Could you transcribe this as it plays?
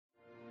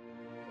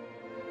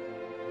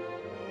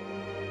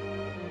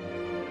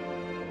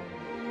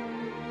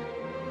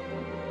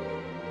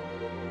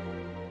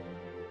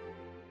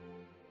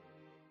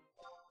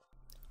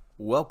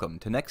Welcome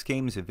to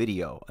NEXTGames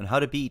video on how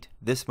to beat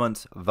this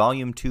month's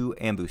Volume 2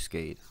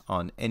 Ambuscade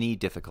on any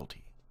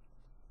difficulty.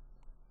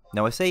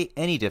 Now I say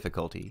any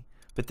difficulty,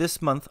 but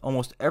this month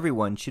almost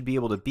everyone should be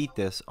able to beat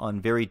this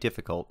on very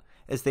difficult,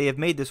 as they have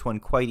made this one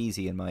quite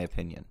easy in my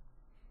opinion.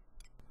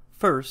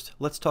 First,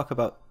 let's talk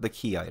about the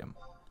key item.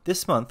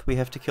 This month we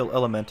have to kill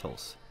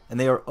elementals, and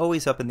they are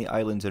always up in the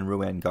islands and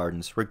Ruan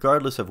Gardens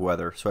regardless of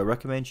weather, so I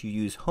recommend you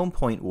use Home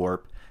Point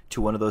Warp to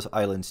one of those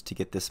islands to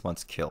get this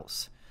month's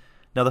kills.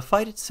 Now the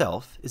fight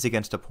itself is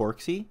against a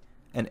Porxie,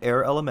 an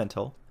Air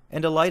Elemental,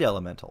 and a Light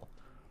Elemental.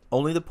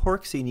 Only the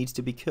Porxie needs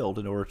to be killed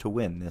in order to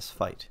win this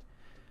fight.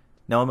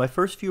 Now in my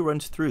first few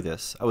runs through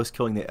this, I was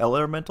killing the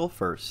Elemental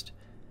first,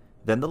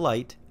 then the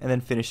Light, and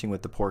then finishing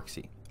with the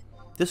Porxie.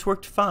 This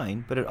worked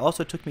fine, but it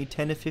also took me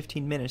 10 to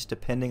 15 minutes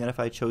depending on if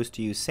I chose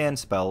to use sand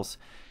spells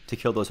to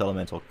kill those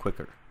Elemental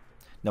quicker.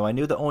 Now I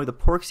knew that only the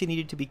Porxie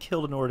needed to be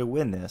killed in order to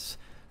win this,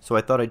 so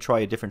I thought I'd try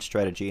a different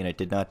strategy and it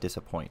did not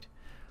disappoint.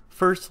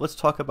 First, let's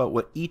talk about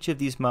what each of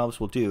these mobs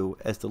will do,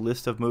 as the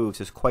list of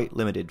moves is quite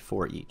limited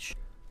for each.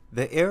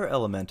 The Air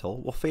Elemental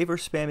will favor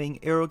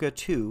spamming Aeroga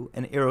 2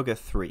 and Aeroga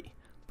 3.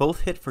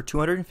 Both hit for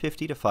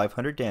 250 to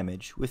 500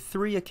 damage, with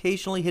 3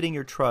 occasionally hitting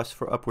your truss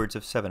for upwards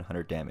of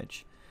 700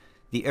 damage.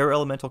 The Air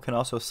Elemental can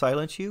also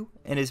silence you,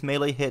 and his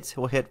melee hits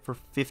will hit for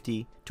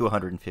 50 to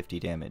 150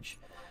 damage.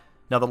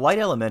 Now the Light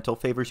Elemental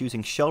favors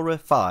using Shelra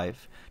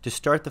 5 to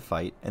start the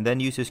fight, and then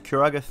uses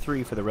Curaga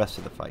 3 for the rest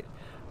of the fight.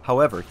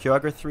 However,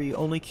 Curaga 3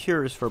 only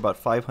cures for about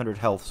 500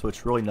 health, so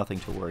it's really nothing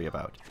to worry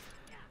about.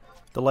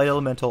 The Light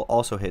Elemental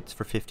also hits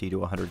for 50 to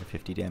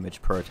 150 damage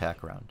per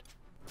attack round.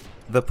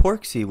 The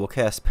Porxie will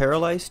cast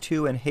Paralyze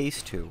 2 and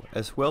Haste 2,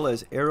 as well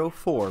as Arrow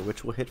 4,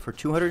 which will hit for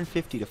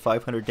 250 to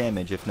 500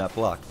 damage if not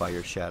blocked by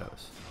your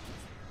shadows.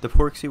 The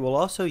Porxie will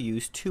also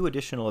use 2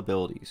 additional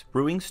abilities,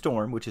 Brewing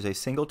Storm, which is a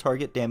single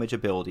target damage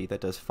ability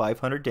that does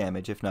 500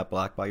 damage if not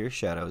blocked by your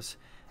shadows,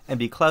 and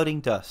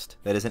Beclouding Dust,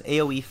 that is an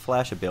AoE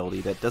flash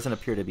ability that doesn't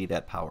appear to be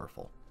that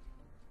powerful.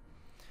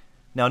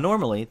 Now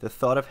normally, the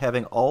thought of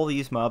having all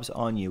these mobs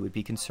on you would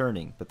be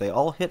concerning, but they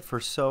all hit for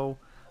so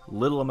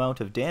little amount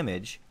of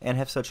damage and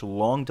have such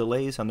long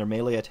delays on their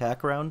melee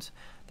attack rounds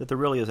that there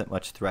really isn't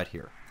much threat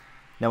here.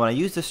 Now when I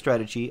use this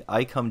strategy,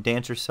 I come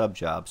Dancer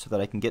Subjob so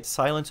that I can get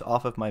silence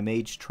off of my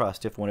Mage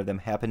Trust if one of them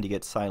happened to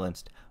get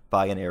silenced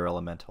by an Air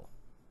Elemental.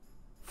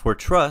 For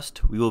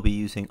Trust, we will be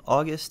using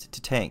August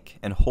to tank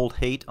and hold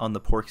hate on the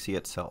Porxie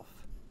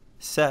itself.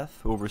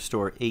 Seth will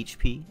restore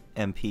HP,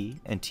 MP,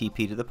 and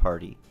TP to the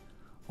party.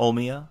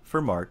 Olmia for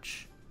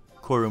March.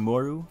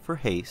 Korumuru for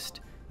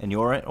haste, and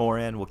Yoran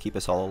Oran will keep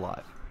us all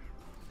alive.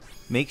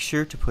 Make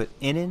sure to put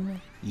Inin,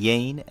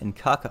 Yane, and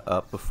Kaka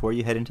up before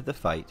you head into the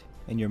fight,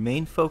 and your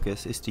main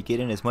focus is to get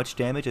in as much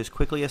damage as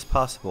quickly as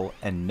possible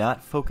and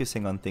not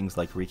focusing on things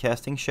like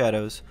recasting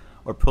shadows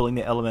or pulling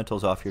the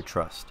elementals off your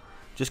trust.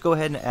 Just go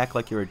ahead and act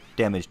like you're a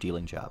damage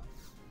dealing job.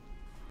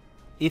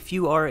 If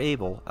you are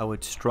able, I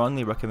would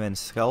strongly recommend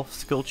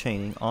self-skill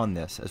chaining on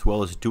this, as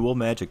well as dual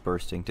magic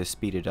bursting to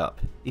speed it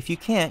up. If you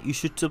can't, you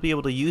should still be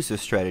able to use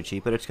this strategy,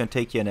 but it's going to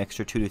take you an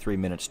extra 2 to 3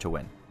 minutes to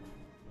win.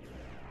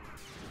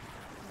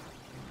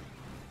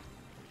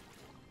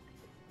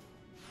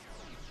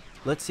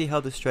 Let's see how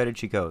this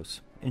strategy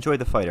goes. Enjoy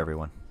the fight,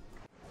 everyone.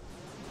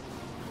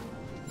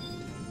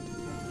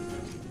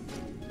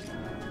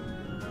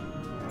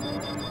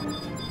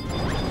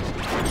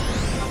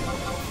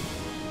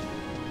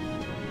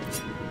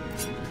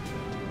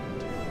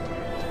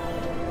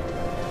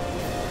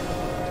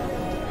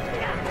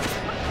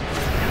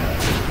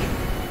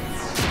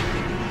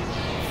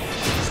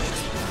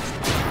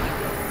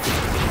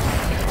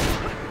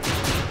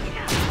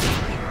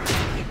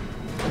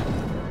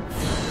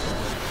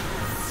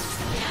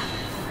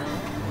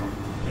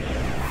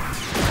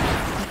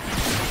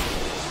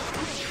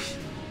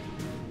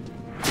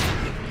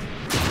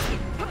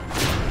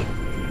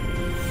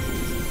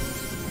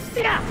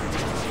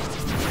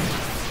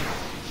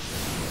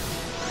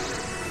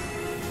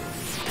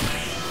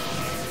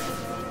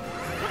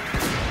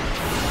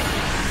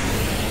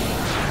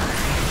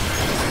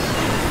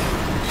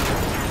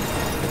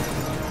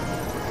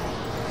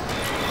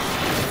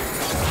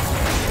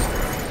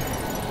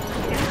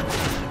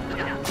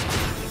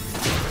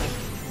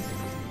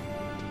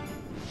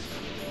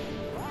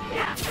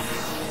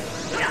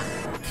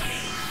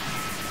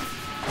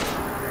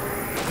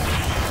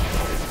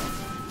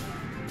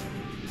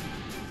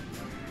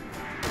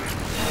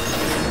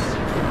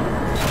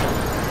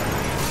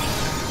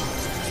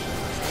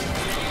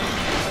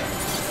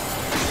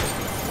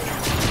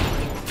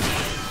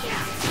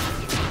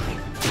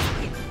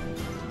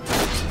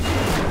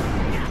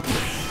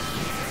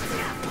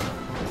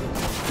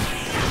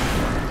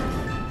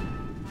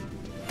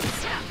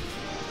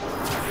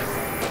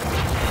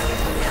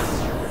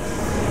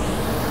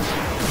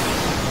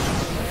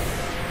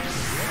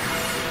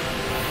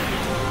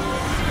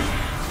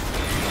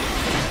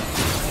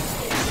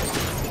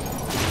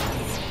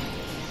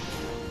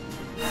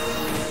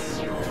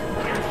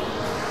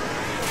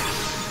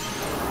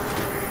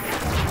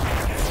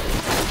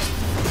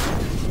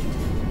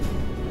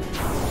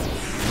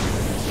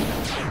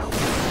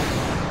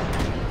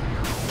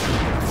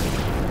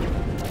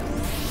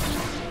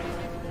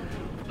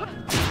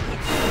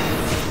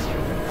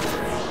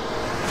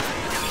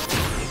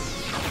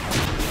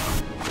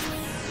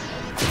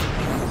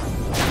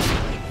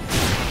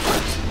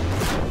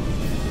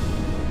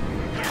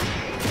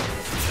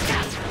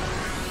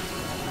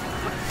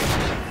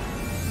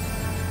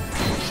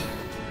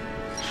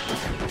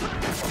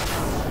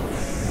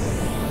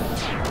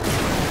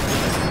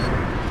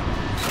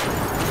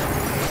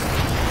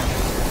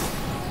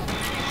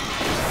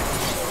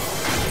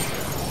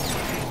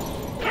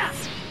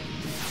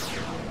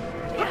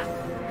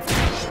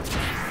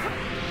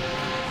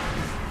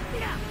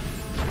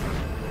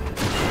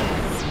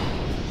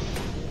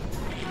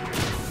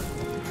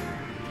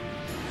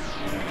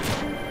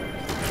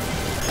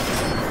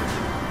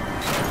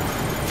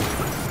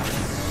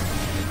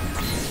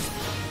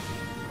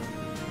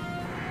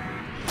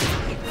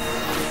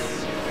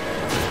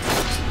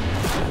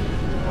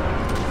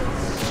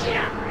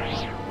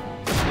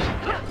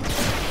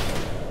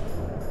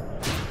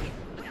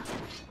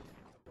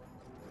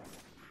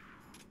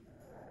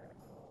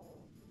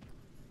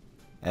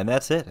 And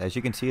that's it. As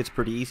you can see, it's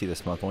pretty easy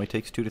this month. Only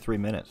takes 2 to 3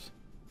 minutes.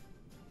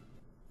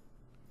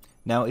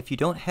 Now, if you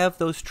don't have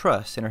those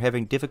trusts and are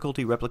having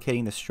difficulty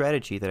replicating the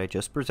strategy that I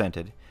just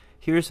presented,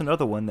 here's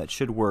another one that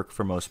should work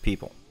for most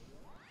people.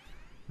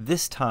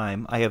 This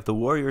time, I have the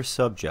warrior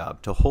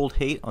sub-job to hold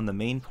hate on the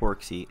main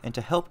Porxie and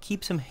to help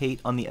keep some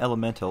hate on the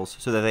elementals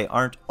so that they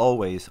aren't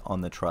always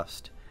on the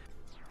trust.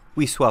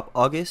 We swap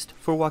August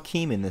for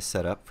Joachim in this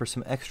setup for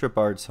some extra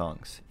bard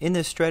songs. In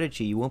this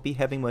strategy, you won't be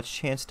having much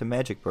chance to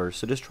magic burst,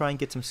 so just try and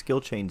get some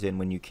skill chains in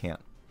when you can.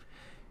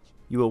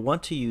 You will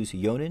want to use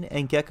Yonin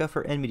and Gekka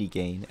for enmity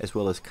gain, as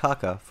well as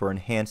Kaka for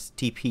enhanced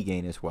TP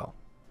gain as well.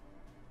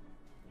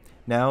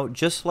 Now,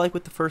 just like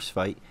with the first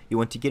fight, you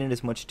want to get in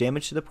as much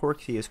damage to the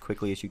Porxie as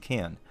quickly as you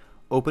can.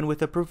 Open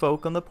with a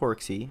Provoke on the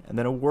Porxie, and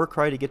then a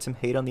Warcry to get some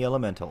hate on the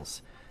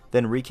elementals.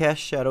 Then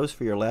recast Shadows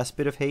for your last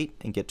bit of hate,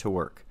 and get to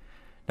work.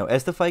 Now,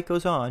 as the fight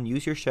goes on,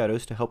 use your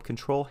Shadows to help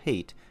control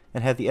hate,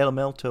 and have the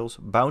elementals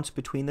bounce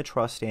between the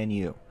trust and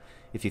you.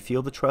 If you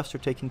feel the trusts are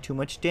taking too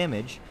much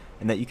damage,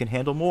 and that you can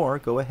handle more,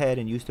 go ahead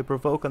and use the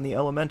Provoke on the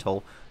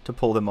elemental to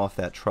pull them off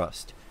that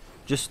trust.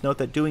 Just note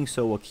that doing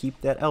so will keep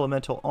that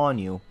elemental on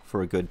you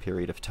for a good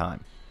period of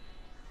time.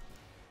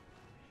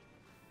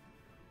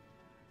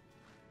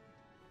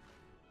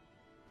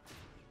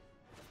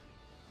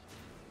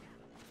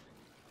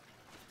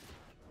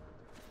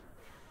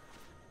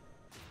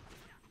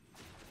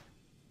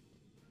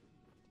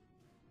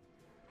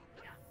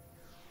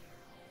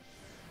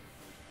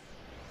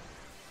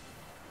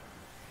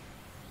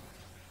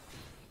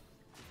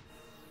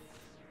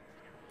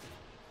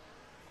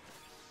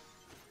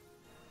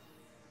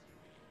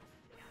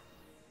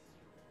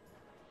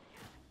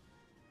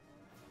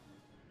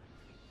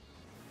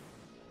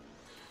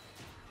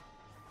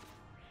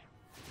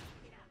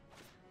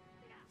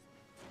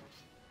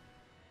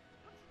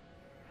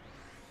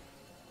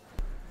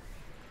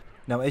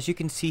 Now, as you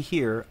can see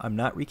here, I'm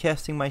not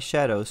recasting my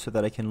shadows so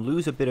that I can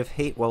lose a bit of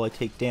hate while I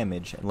take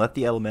damage and let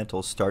the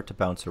elementals start to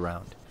bounce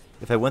around.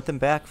 If I want them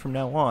back from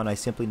now on, I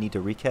simply need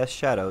to recast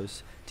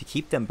shadows to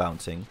keep them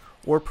bouncing,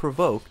 or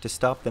Provoke to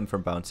stop them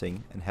from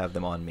bouncing and have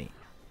them on me.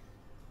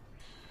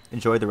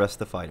 Enjoy the rest of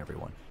the fight,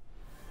 everyone.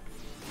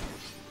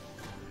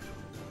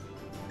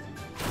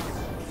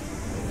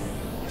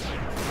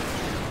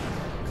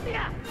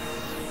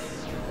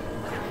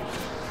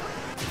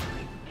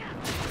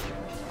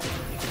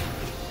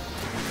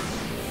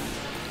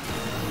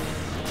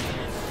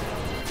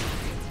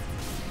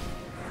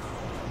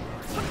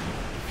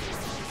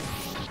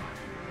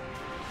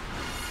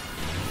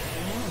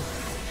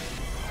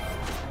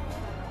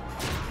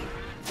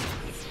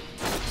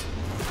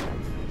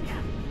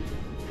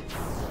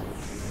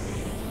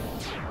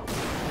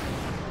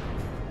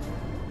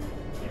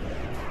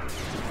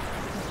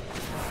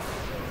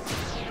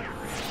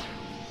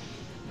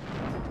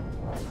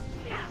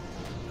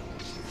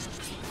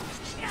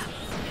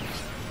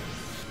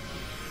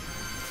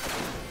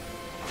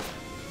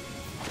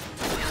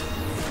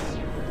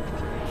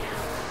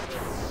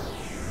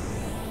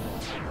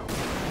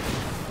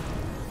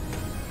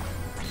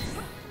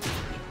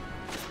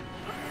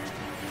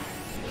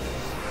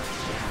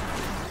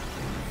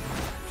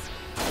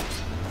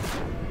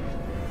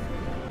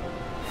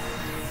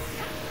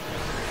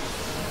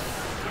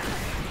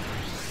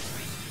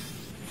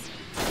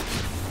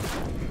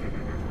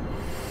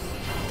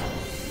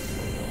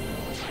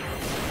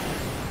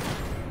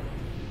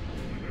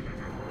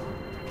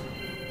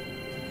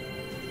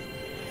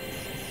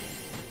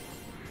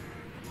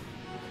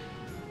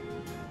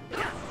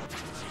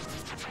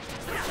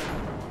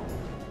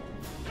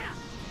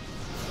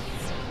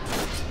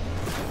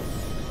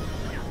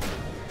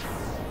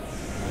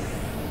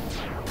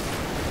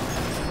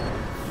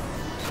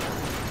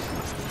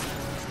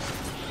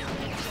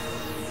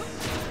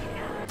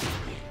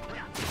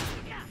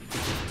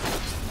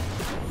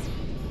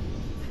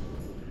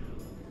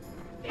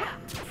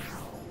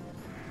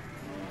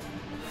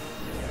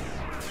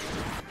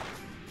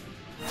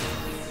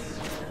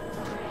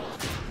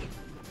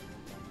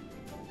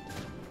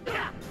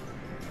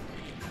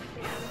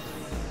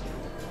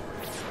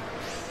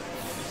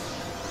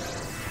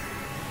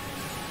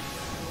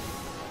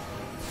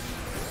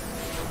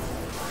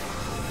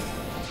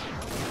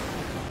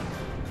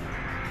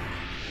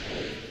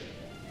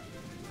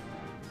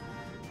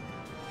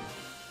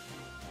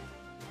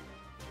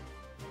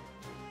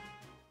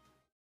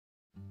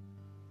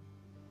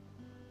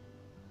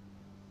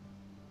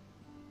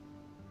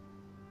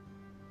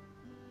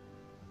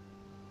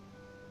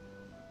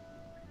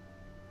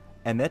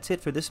 And that's it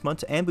for this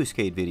month's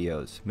Ambuscade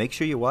videos. Make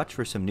sure you watch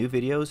for some new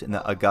videos in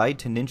the A Guide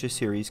to Ninja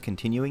series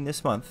continuing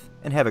this month,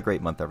 and have a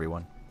great month,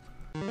 everyone.